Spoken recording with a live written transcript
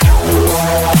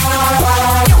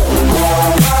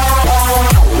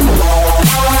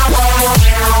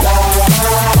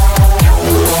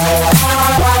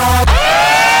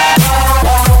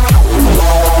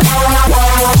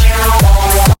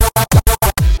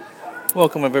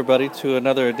Welcome, everybody, to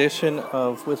another edition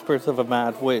of Whispers of a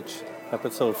Mad Witch,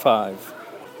 Episode 5.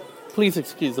 Please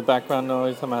excuse the background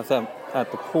noise. I'm at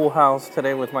the pool house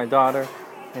today with my daughter,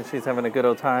 and she's having a good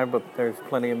old time, but there's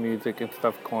plenty of music and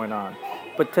stuff going on.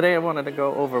 But today I wanted to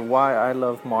go over why I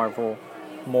love Marvel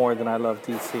more than I love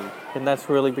DC, and that's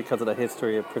really because of the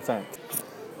history it presents.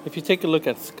 If you take a look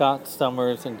at Scott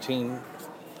Summers and Jean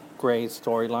Grey's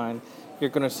storyline, you're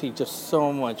going to see just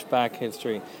so much back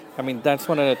history. I mean, that's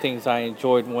one of the things I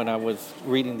enjoyed when I was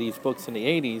reading these books in the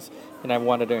 80s, and I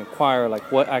wanted to inquire,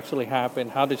 like, what actually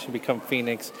happened? How did she become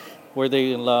Phoenix? Were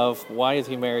they in love? Why is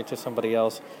he married to somebody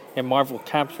else? And Marvel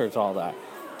captures all that.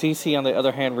 DC, on the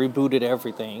other hand, rebooted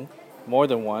everything more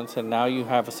than once, and now you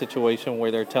have a situation where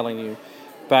they're telling you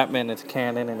Batman is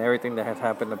canon and everything that has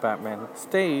happened to Batman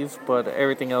stays, but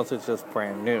everything else is just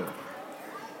brand new.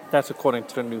 That's according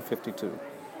to the New 52.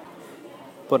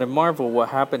 But in Marvel, what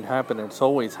happened, it's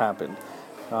always happened.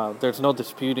 There's no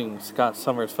disputing Scott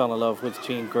Summers fell in love with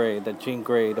Jean Grey, that Jean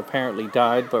Grey apparently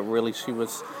died, but really she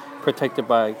was protected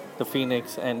by the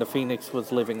Phoenix, and the Phoenix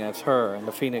was living as her, and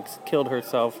the Phoenix killed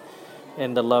herself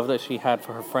in the love that she had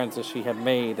for her friends that she had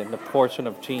made, and the portion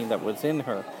of Jean that was in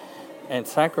her, and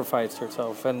sacrificed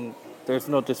herself. And there's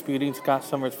no disputing Scott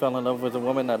Summers fell in love with a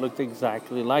woman that looked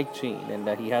exactly like Jean, and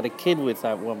that he had a kid with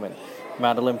that woman,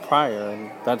 Madeline Pryor,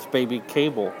 and that's baby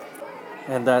Cable.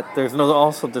 And that there's no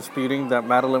also disputing that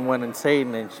Madeline went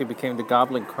insane and she became the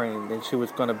Goblin Crane, and she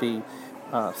was going to be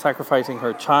sacrificing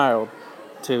her child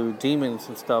to demons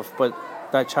and stuff, but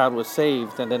that child was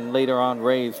saved and then later on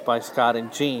raised by Scott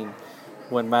and Jean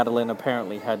when Madeline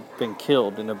apparently had been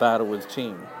killed in a battle with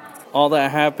Jean. All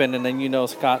that happened, and then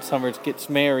Scott Summers gets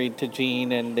married to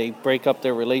Jean, and they break up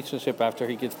their relationship after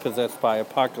he gets possessed by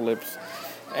Apocalypse,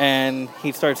 and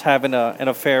he starts having an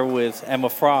affair with Emma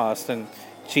Frost, and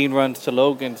Jean runs to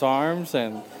Logan's arms,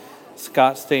 and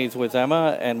Scott stays with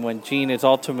Emma, and when Jean is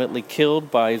ultimately killed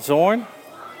by Zorn,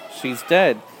 she's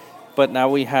dead. But now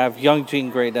we have young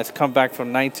Jean Grey that's come back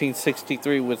from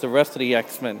 1963 with the rest of the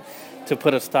X-Men to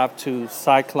put a stop to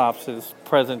Cyclops'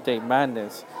 present-day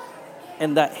madness.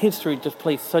 And that history just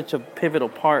plays such a pivotal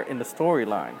part in the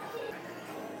storyline.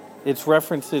 It's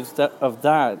references of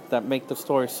that make the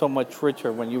story so much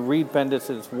richer. When you read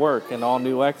Bendis' work in All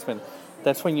New X-Men,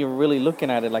 that's when you're really looking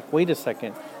at it like, wait a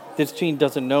second, this Jean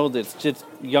doesn't know this. Just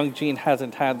young Jean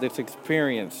hasn't had this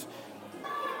experience.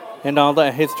 And all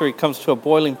that history comes to a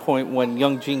boiling point when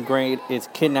young Jean Grey is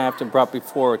kidnapped and brought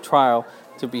before a trial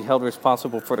to be held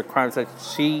responsible for the crimes that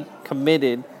she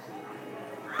committed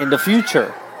in the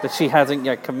future, that she hasn't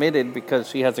yet committed because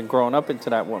she hasn't grown up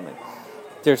into that woman.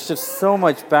 There's just so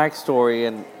much backstory,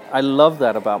 and I love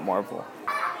that about Marvel.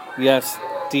 Yes,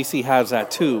 DC has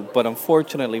that too, but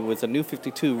unfortunately with the New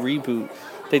 52 reboot,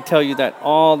 they tell you that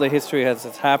all the history has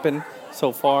happened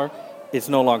so far is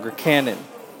no longer canon.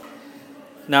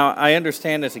 Now, I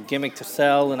understand it's a gimmick to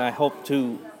sell, and I hope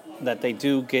that they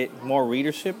do get more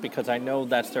readership, because I know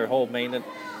that's their whole main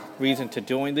reason to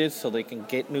doing this, so they can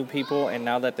get new people. And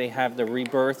now that they have the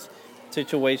rebirth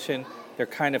situation, they're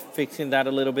kind of fixing that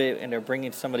a little bit, and they're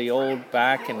bringing somebody old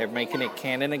back, and they're making it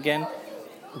canon again.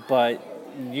 But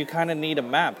you kind of need a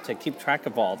map to keep track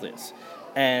of all this.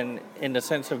 And in the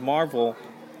sense of Marvel,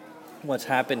 what's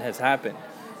happened has happened.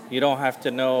 You don't have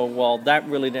to know, well, that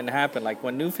really didn't happen. Like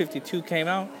when New 52 came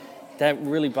out, that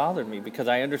really bothered me, because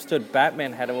I understood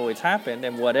Batman had always happened,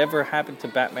 and whatever happened to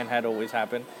Batman had always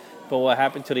happened. But what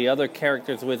happened to the other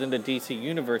characters within the DC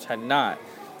universe had not.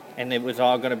 And it was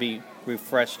all going to be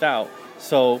refreshed out.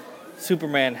 So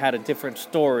Superman had a different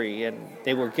story, and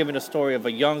they were given a story of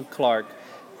a young Clark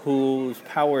whose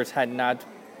powers had not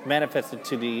manifested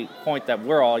to the point that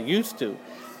we're all used to.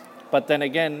 But then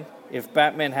again, if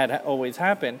Batman had always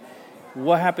happened,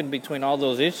 what happened between all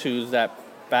those issues that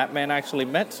Batman actually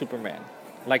met Superman?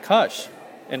 Like Hush.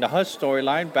 In the Hush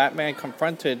storyline, Batman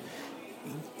confronted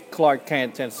Clark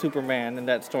Kent and Superman in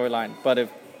that storyline. But if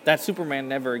that Superman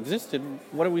never existed,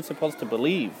 what are we supposed to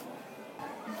believe?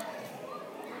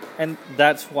 And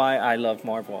that's why I love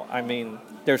Marvel. I mean,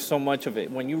 there's so much of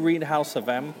it. When you read House of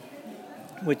M,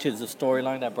 which is the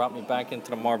storyline that brought me back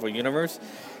into the Marvel Universe,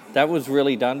 that was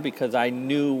really done because I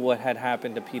knew what had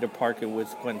happened to Peter Parker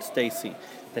with Gwen Stacy,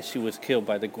 that she was killed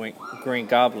by the Green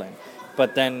Goblin.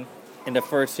 But then in the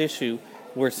first issue,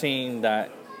 we're seeing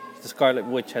that the Scarlet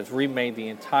Witch has remade the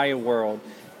entire world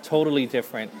totally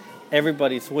different.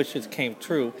 Everybody's wishes came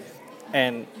true.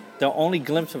 And the only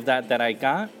glimpse of that I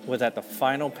got was at the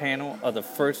final panel of the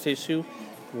first issue,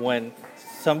 when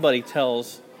somebody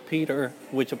tells Peter,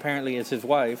 which apparently is his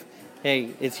wife,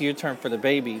 hey, it's your turn for the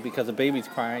baby because the baby's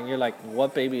crying. You're like,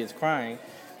 what baby is crying?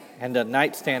 And the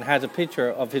nightstand has a picture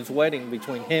of his wedding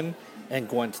between him and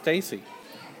Gwen Stacy.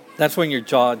 That's when your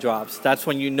jaw drops. That's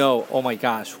when you know, oh my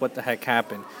gosh, what the heck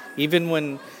happened? Even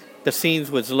when the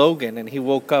scenes with Logan and he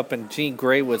woke up and Jean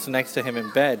Grey was next to him in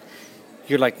bed,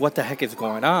 you're like, what the heck is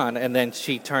going on? And then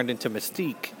she turned into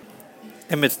Mystique.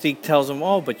 And Mystique tells him,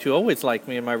 oh, but you always liked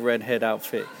me in my redhead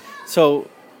outfit. So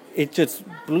it just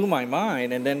blew my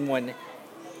mind. And then when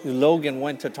Logan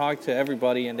went to talk to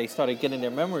everybody and they started getting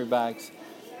their memory backs,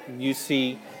 you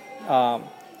see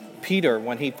Peter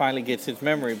when he finally gets his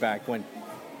memory back, when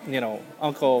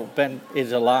Uncle Ben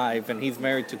is alive and he's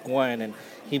married to Gwen and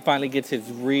he finally gets his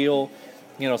real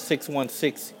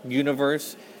 616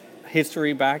 universe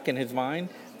history back in his mind.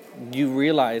 You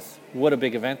realize what a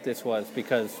big event this was,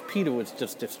 because Peter was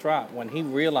just distraught when he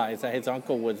realized that his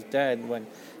uncle was dead, when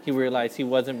he realized he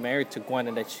wasn't married to Gwen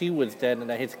and that she was dead and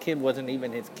that his kid wasn't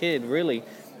even his kid, really,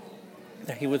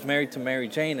 that he was married to Mary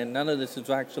Jane and none of this is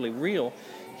actually real.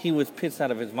 He was pissed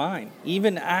out of his mind.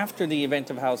 Even after the event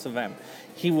of House of M,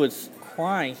 he was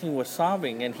crying, he was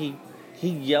sobbing, and he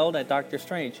yelled at Doctor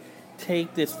Strange,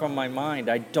 take this from my mind.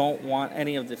 I don't want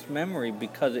any of this memory,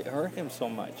 because it hurt him so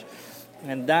much.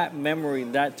 And that memory,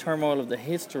 that turmoil of the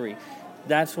history,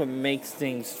 that's what makes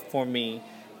things for me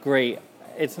great.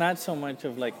 It's not so much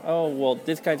of like, oh, well,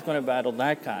 this guy's going to battle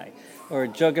that guy, or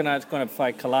Juggernaut's going to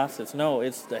fight Colossus. No,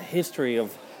 it's the history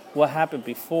of what happened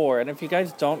before. And if you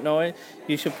guys don't know it,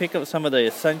 you should pick up some of the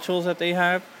essentials that they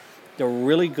have. They're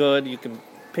really good. You can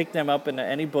pick them up in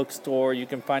any bookstore. You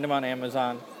can find them on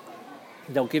Amazon.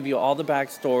 They'll give you all the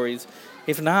backstories.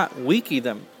 If not, wiki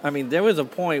them. I mean, there was a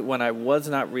point when I was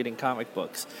not reading comic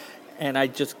books and I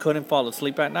just couldn't fall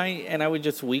asleep at night, and I would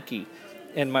just wiki.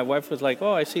 And my wife was like,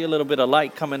 oh, I see a little bit of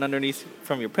light coming underneath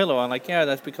from your pillow. I'm like, yeah,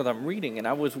 that's because I'm reading. And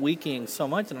I was wikiing so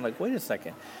much, and I'm like, wait a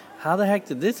second. How the heck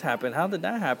did this happen? How did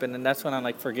that happen? And that's when I'm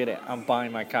like, forget it. I'm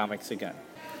buying my comics again.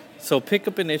 So pick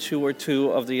up an issue or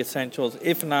two of the essentials.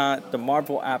 If not, the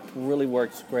Marvel app really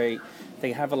works great.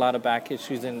 They have a lot of back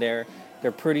issues in there.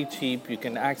 They're pretty cheap. You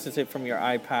can access it from your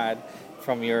iPad,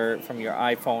 from your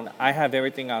iPhone. I have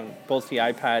everything on both the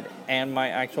iPad and my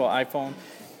actual iPhone.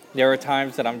 There are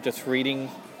times that I'm just reading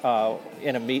while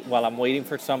I'm waiting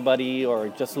for somebody, or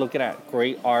just looking at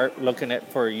great art, looking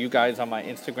at for you guys on my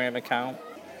Instagram account.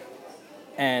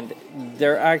 And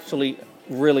they're actually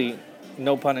really,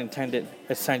 no pun intended,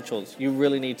 essentials. You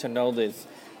really need to know this.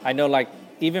 I know, like,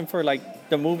 even for like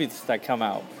the movies that come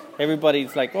out,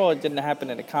 everybody's like, oh, it didn't happen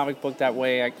in a comic book that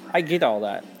way. I get all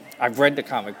that. I've read the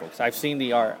comic books. I've seen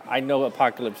the art. I know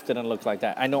Apocalypse didn't look like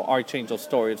that. I know Archangel's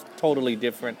story is totally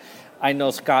different. I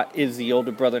know Scott is the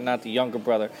older brother, not the younger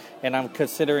brother. And I'm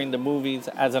considering the movies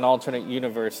as an alternate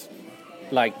universe.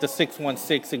 Like the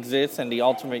 616 exists and the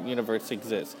alternate universe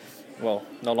exists. Well,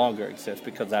 no longer exists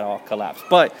because that all collapsed.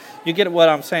 But you get what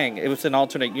I'm saying. It was an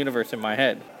alternate universe in my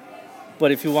head.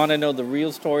 But if you want to know the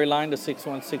real storyline, the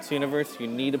 616 universe, you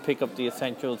need to pick up the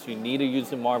essentials. You need to use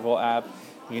the Marvel app.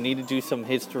 You need to do some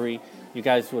history. You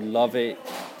guys would love it.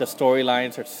 The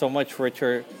storylines are so much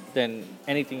richer than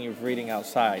anything you're reading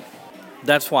outside.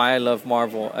 That's why I love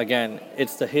Marvel. Again,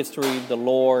 it's the history, the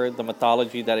lore, the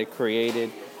mythology that it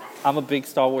created. I'm a big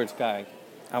Star Wars guy.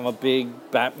 I'm a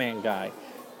big Batman guy.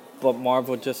 But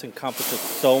Marvel just encompasses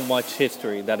so much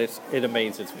history that it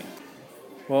amazes me.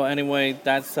 Well, anyway,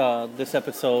 that's this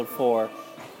episode for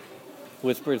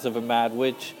Whispers of a Mad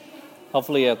Witch.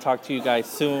 Hopefully I'll talk to you guys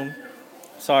soon.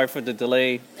 Sorry for the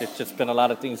delay. There's just been a lot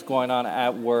of things going on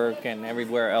at work and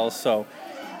everywhere else. So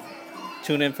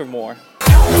tune in for more.